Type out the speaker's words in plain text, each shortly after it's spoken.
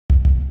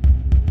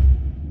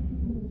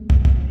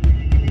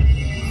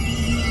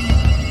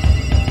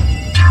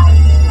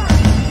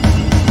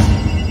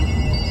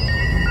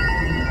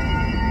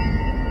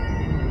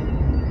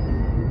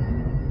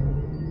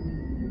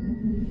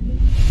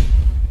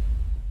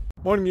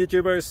Morning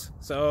YouTubers.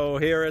 So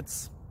here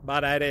it's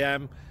about 8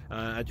 a.m.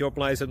 At your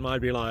place it might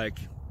be like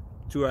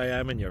 2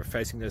 a.m. and you're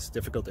facing this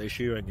difficult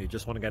issue and you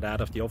just want to get out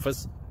of the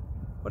office.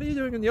 What are you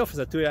doing in the office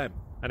at 2 a.m.?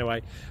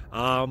 Anyway,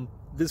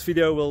 this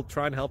video will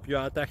try and help you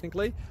out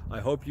technically.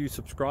 I hope you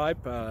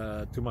subscribe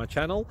to my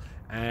channel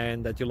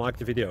and that you like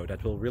the video.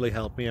 That will really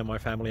help me and my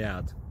family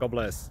out. God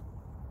bless.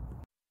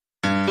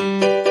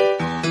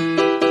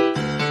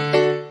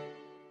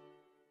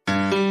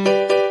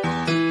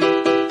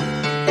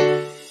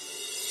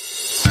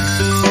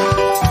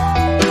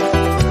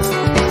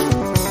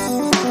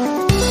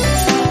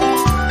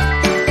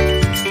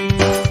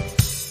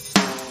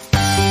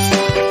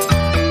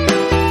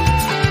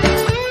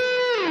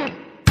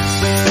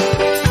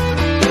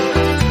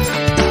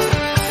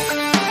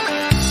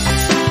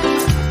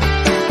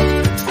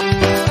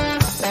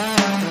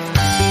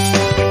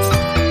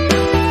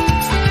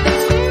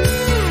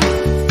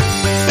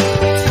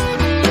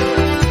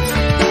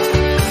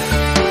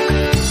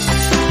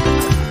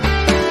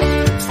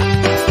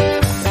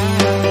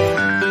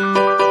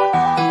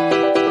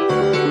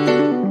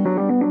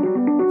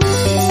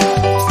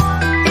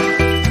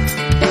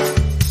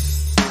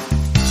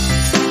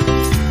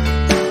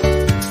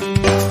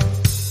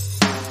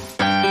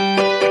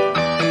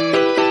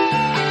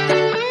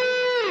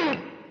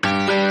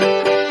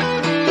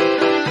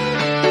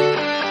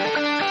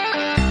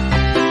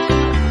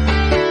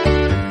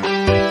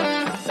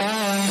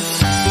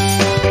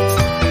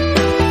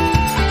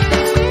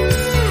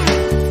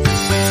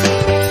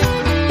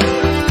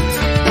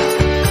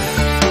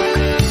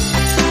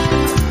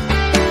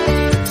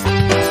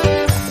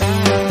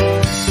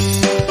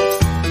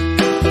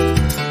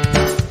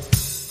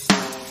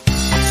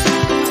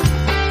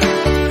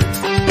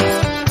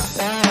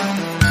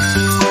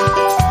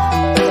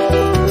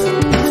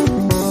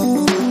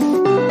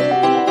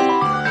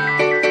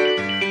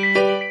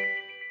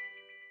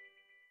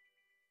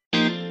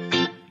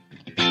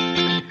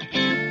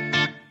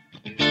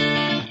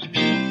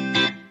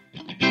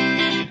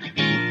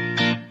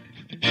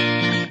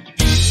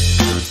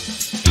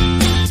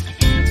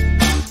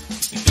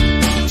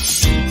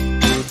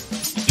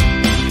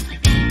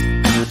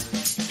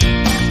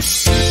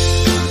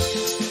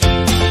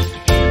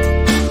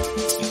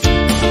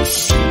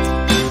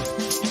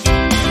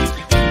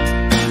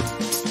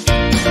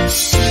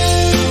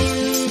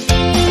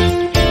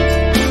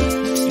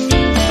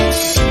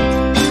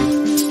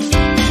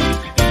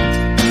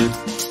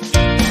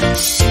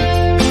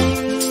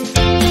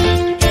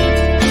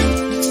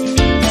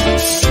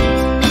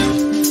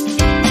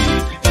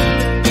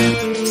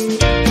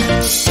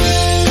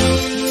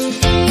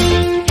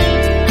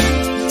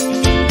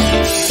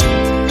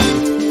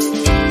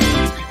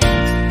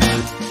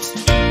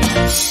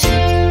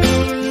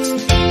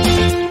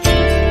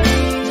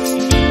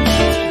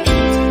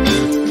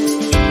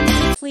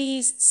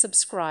 Please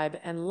subscribe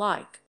and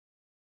like.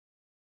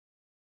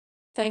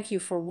 Thank you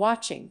for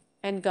watching,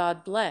 and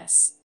God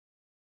bless.